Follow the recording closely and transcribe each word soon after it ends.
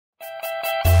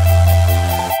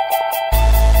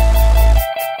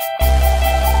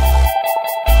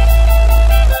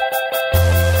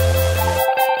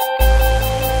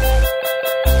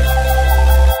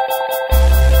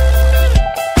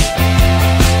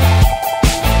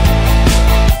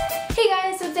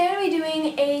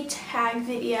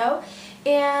video,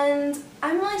 and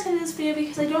I'm really excited for this video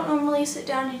because I don't normally sit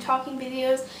down and do talking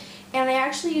videos, and I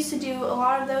actually used to do a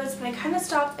lot of those, but I kind of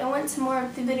stopped and went to more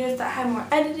of the videos that had more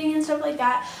editing and stuff like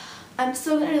that. I'm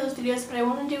still going to do those videos, but I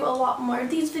want to do a lot more of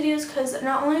these videos because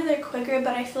not only are they quicker,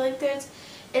 but I feel like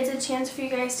it's a chance for you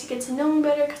guys to get to know me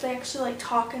better because I actually like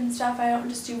talk and stuff. I don't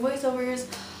just do voiceovers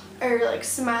or like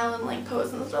smile and like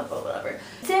pose and stuff or whatever.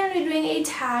 Today I'm doing a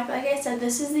tag. Like I said,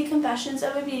 this is the Confessions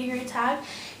of a Beauty Guru tag,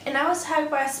 and I was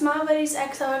tagged by Smile Buddies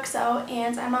XOXO,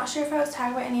 and I'm not sure if I was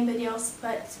tagged by anybody else,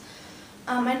 but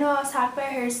I know I was tagged by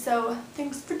her, so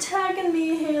thanks for tagging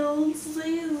me,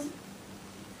 Halesy.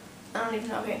 I don't even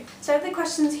know. Okay, so I have the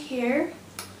questions here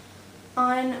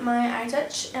on my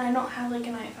iTouch, and I don't have like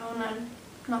an iPhone. I'm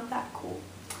not that cool,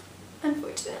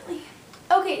 unfortunately.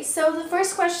 Okay, so the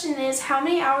first question is, how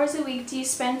many hours a week do you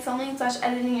spend filming /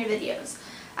 editing your videos?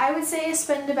 I would say I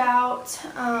spend about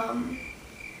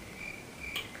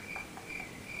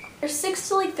 6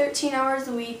 to like 13 hours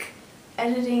a week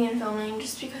editing and filming,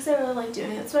 just because I really like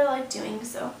doing it. That's what I like doing,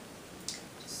 so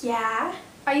yeah.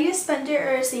 Are you a spender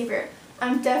or a saver?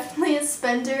 I'm definitely a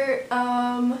spender.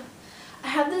 I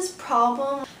have this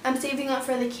problem. I'm saving up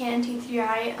for the Canon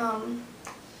T3i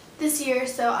this year,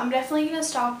 so I'm definitely going to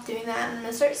stop doing that and I'm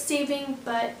going to start saving,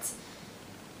 but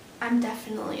I'm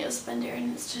definitely a spender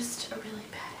and it's just a really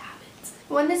bad habit.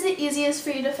 When is it easiest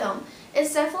for you to film?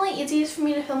 It's definitely easiest for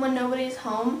me to film when nobody's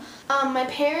home. My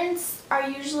parents are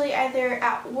usually either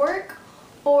at work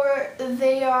or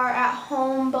they are at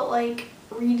home but like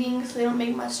reading, so they don't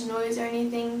make much noise or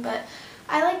anything, but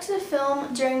I like to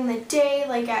film during the day,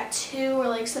 like at 2, or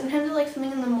like sometimes I like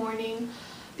filming in the morning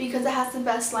because it has the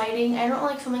best lighting. I don't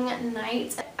like filming at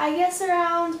night. I guess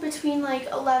around between like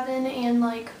 11 and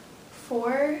like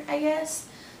 4, I guess.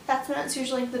 That's when it's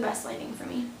usually like the best lighting for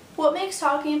me. What makes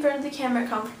talking in front of the camera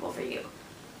comfortable for you?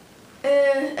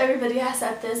 Everybody has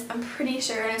said this, I'm pretty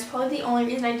sure, and it's probably the only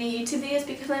reason I do YouTube videos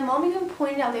because my mom even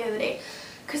pointed out the other day.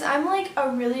 Because I'm like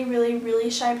a really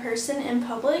shy person in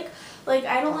public. Like,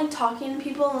 I don't like talking to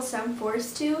people unless I'm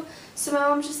forced to. So my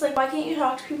mom's just like, why can't you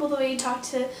talk to people the way you talk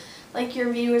to like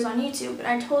your viewers on YouTube? And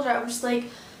I told her, I was just like,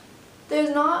 there's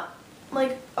not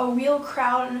like a real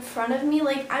crowd in front of me.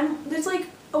 Like, there's like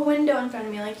a window in front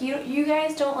of me. Like, you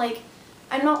guys don't like,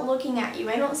 I'm not looking at you.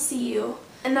 I don't see you.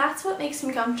 And that's what makes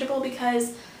me comfortable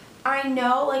because I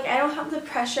know, like, I don't have the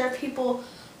pressure of people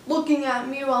looking at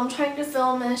me while I'm trying to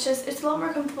film, and it's a lot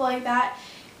more comfortable like that.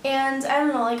 And I don't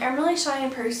know, like, I'm really shy in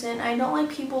person. I don't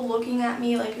like people looking at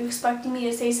me, like, expecting me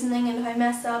to say something, and if I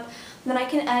mess up, then I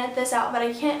can edit this out, but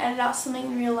I can't edit out something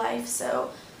in real life. So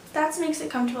that makes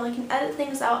it comfortable. I can edit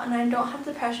things out, and I don't have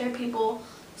the pressure of people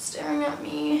staring at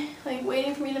me, like,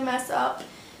 waiting for me to mess up.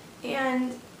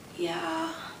 And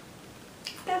yeah,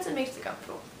 that's what makes it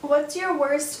comfortable. What's your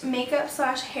worst makeup /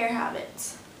 hair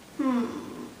habit?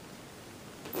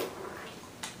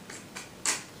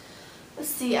 Let's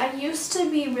see, I used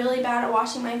to be really bad at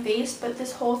washing my face, but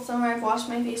this whole summer I've washed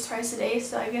my face twice a day,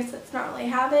 so I guess that's not really a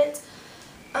habit.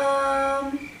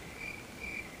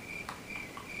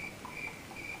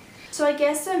 So I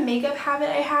guess the makeup habit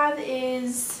I have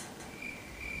is,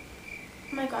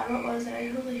 oh my god, what was it? I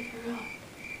totally forgot.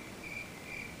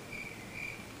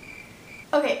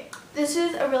 Okay, this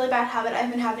is a really bad habit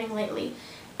I've been having lately,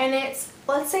 and it's,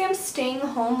 let's say I'm staying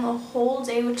home the whole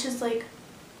day, which is like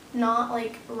not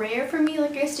like rare for me.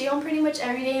 Like, I stay home pretty much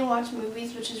every day and watch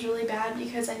movies, which is really bad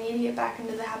because I need to get back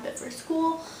into the habit for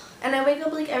school, and I wake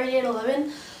up like every day at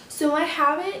 11. So my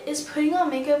habit is putting on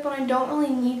makeup when I don't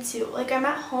really need to. Like, I'm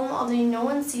at home all day, no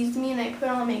one sees me, and I put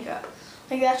on makeup.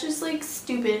 Like, that's just like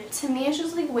stupid. To me, it's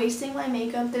just like wasting my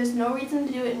makeup. There's no reason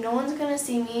to do it. No one's gonna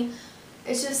see me.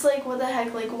 It's just like, what the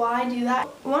heck, like, why do that?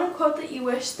 One quote that you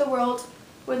wish the world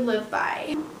would live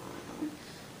by.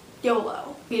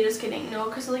 YOLO. Okay, just kidding. No,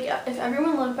 because like, if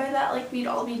everyone lived by that, like, we'd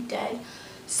all be dead.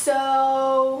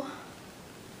 So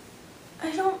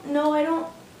I don't know. I don't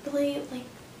really like,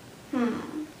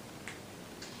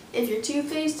 if you're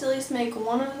two-faced, at least make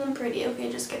one of them pretty.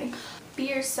 Okay, just kidding. Be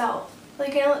yourself.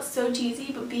 Like, I know it's so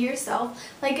cheesy, but be yourself.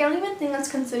 Like, I don't even think that's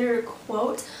considered a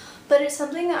quote, but it's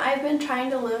something that I've been trying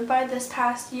to live by this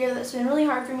past year that's been really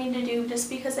hard for me to do just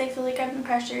because I feel like I've been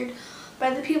pressured by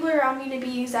the people around me to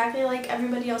be exactly like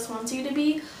everybody else wants you to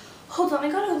be. Hold on, I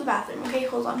gotta go to the bathroom, okay?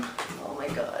 Hold on. Oh my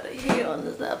god, I hate when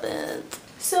this happens.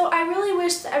 So I really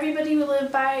wish that everybody would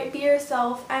live by be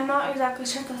yourself. I'm not exactly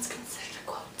sure if that's considered a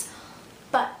quote,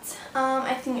 but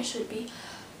I think it should be.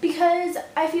 Because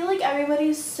I feel like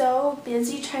everybody's so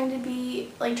busy trying to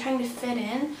fit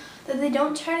in that they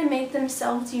don't try to make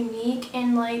themselves unique,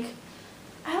 and like,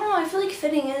 I don't know, I feel like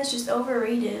fitting in is just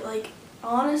overrated. Like,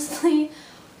 honestly,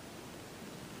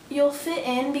 you'll fit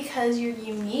in because you're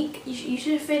unique. You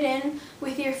should fit in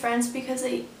with your friends because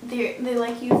they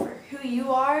like you for who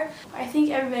you are. I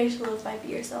think everybody should live by be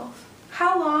yourself.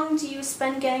 How long do you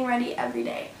spend getting ready every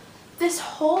day? This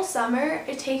whole summer,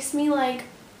 it takes me like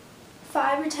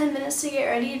 5 or 10 minutes to get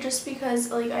ready just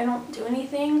because like I don't do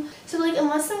anything. So like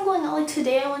unless I'm going out, like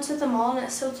today I went to the mall and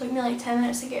it still took me like 10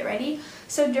 minutes to get ready.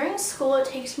 So during school it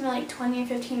takes me like 20 or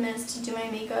 15 minutes to do my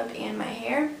makeup and my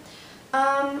hair.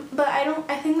 But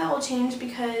I think that will change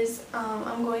because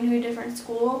I'm going to a different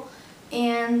school,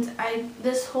 and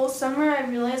this whole summer I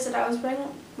realized that I was wearing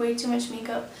way too much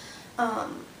makeup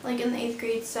like in the 8th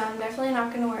grade, so I'm definitely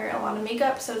not going to wear a lot of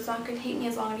makeup, so it's not going to take me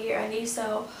as long to get ready.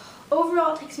 So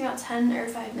overall, it takes me about 10 or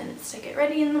 5 minutes to get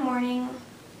ready in the morning.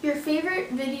 Your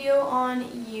favorite video on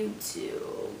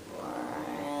YouTube?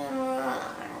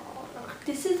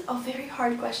 This is a very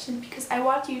hard question because I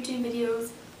watch YouTube videos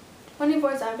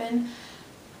 24/7.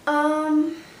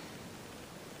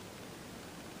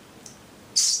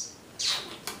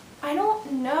 I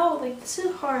don't know, like this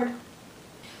is hard.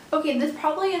 Okay, this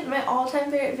probably is my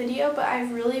all-time favorite video, but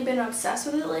I've really been obsessed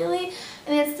with it lately,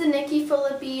 and it's the Nicki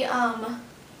Phillippi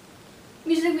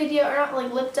music video, or not,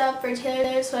 like Lipped Up for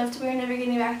Taylor Swift, We're Never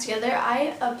Getting Back Together. I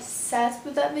am obsessed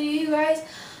with that video, you guys.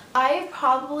 I've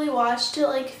probably watched it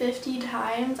like 50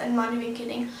 times. I'm not even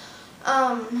kidding.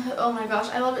 Oh my gosh,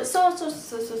 I love it so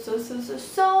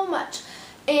much.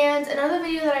 And another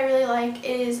video that I really like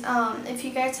is if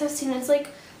you guys have seen, it's like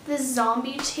this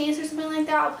zombie chase or something like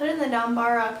that. I'll put it in the down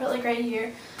bar, or I'll put it like right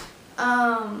here.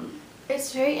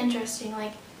 It's very interesting.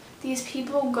 Like these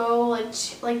people go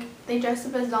like they dress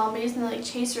up as zombies and they like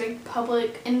chase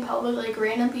like in public like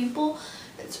random people.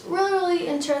 It's really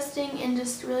interesting and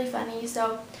just really funny.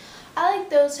 So I like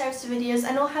those types of videos.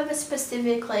 I don't have a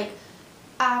specific like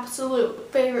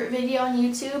absolute favorite video on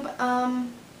YouTube.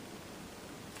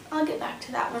 I'll get back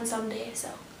to that one someday. So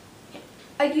yeah.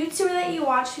 A YouTuber that you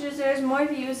watch who deserves more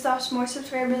views / more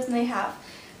subscribers than they have.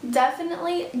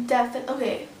 Definitely.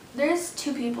 Okay, there's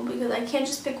two people because I can't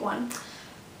just pick one.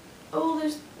 Oh,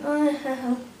 there's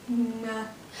nah.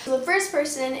 So the first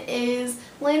person is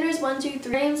Landers123.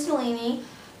 Her name's Delaney,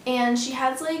 and she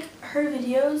has like, her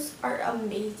videos are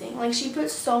amazing. Like she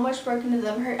puts so much work into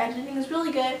them. Her editing is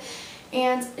really good,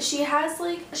 and she has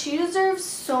like, she deserves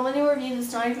so many more views.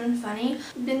 It's not even funny.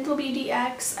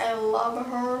 bindlebeautyx, I love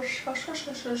her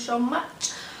so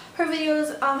much. Her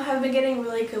videos have been getting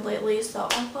really good lately, so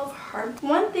I love her.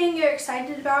 One thing you're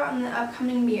excited about in the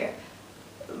upcoming year?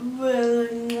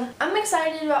 I'm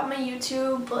excited about my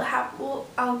YouTube.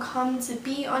 I'll come to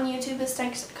be on YouTube this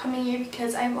next coming year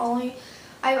because I've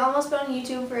almost been on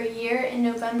YouTube for a year in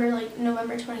November, like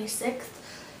November 26th.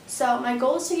 So my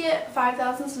goal is to get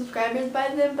 5,000 subscribers by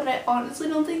then, but I honestly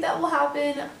don't think that will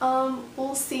happen.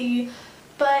 We'll see.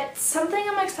 But something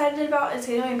I'm excited about is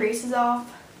getting my braces off.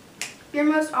 Your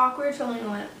most awkward filming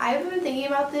moment. I've been thinking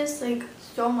about this like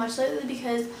so much lately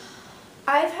because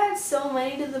I've had so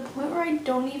many to the point where I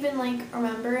don't even like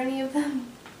remember any of them.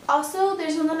 Also,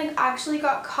 there's one that I actually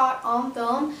got caught on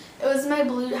film. It was my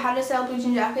how to style blue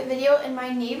jean jacket video, and my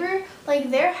neighbor,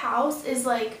 like their house is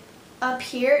like up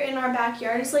here in our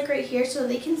backyard. It's like right here, so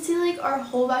they can see like our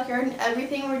whole backyard and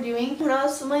everything we're doing. When I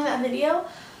was filming that video,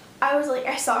 I was like,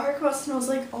 I saw her cross and I was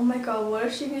like, oh my god, what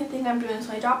is she gonna think I'm doing?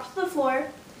 So I dropped to the floor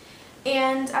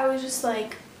and I was just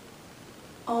like,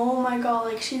 oh my god,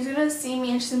 like she's gonna see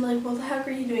me and she's gonna be like, what the heck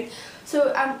are you doing?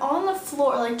 So I'm on the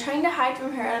floor like trying to hide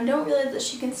from her, and I don't realize that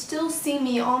she can still see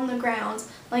me on the ground,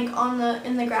 like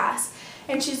in the grass.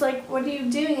 And she's like, what are you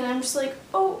doing? And I'm just like,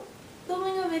 oh,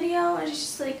 filming a video. And she's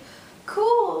just like,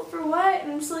 cool, for what?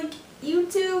 And I'm just like,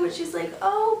 YouTube. And she's like,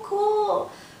 oh,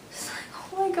 cool. She's like,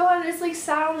 oh my god. And it's like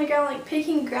sat on the ground like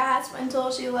picking grass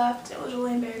until she left. It was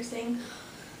really embarrassing.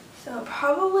 So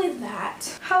probably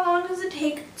that. How long does it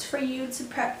take for you to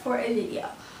prep for a video?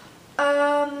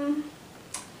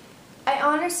 I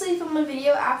honestly film a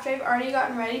video after I've already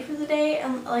gotten ready for the day,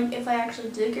 and like if I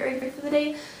actually did get ready for the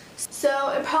day. So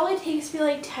it probably takes me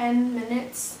like 10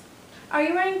 minutes. Are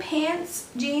you wearing pants,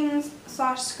 jeans /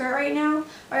 skirt right now?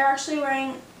 Or are you actually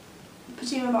wearing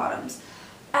pajama bottoms?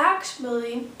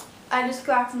 Actually, I just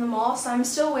got back from the mall, so I'm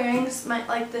still wearing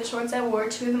the shorts I wore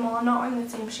to the mall. I'm not wearing the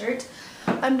same shirt.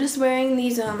 I'm just wearing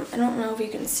these, I don't know if you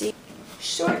can see,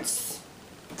 shorts.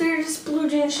 They're just blue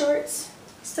jean shorts.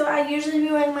 So I usually be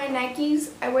wearing my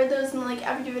Nikes. I wear those in like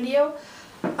every video.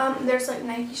 There's like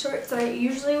Nike shorts that I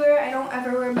usually wear. I don't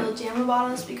ever wear pajama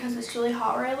bottoms because it's really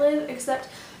hot where I live, except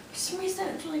for some reason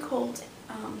it's really cold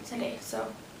today.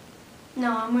 So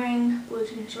no, I'm wearing blue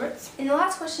jean shorts. And the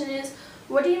last question is,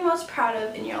 what are you most proud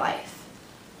of in your life?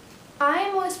 I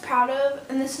am most proud of,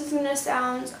 and this is going to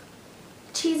sound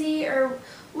cheesy or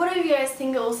whatever you guys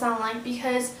think it will sound like,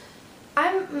 because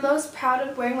I'm most proud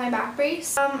of wearing my back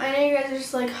brace. I know you guys are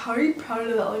just like, how are you proud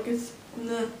of that? Like,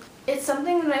 it's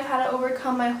something that I've had to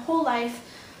overcome my whole life.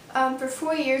 For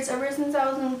 4 years, ever since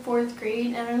I was in 4th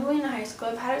grade, and I'm going to high school.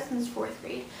 I've had it since 4th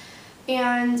grade.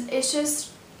 And it's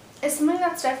something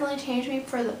that's definitely changed me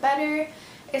for the better.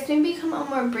 It's made me become a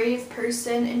more brave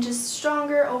person and just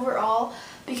stronger overall,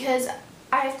 because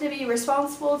I have to be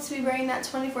responsible to be wearing that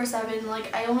 24/7.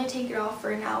 Like, I only take it off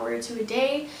for an hour to a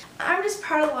day. I'm just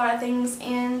proud of a lot of things,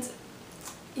 and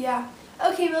yeah.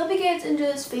 Okay, well, if you guys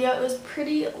enjoyed this video, it was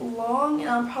pretty long, and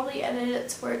I'll probably edit it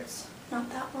to where it's not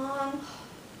that long.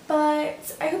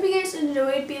 But I hope you guys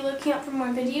enjoyed. Be looking out for more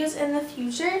videos in the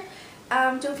future.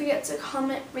 Don't forget to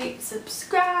comment, rate,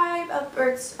 subscribe.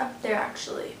 It's up there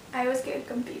actually. I always get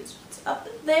confused. It's up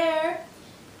there.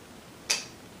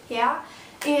 Yeah.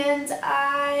 And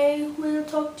I will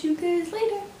talk to you guys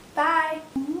later. Bye.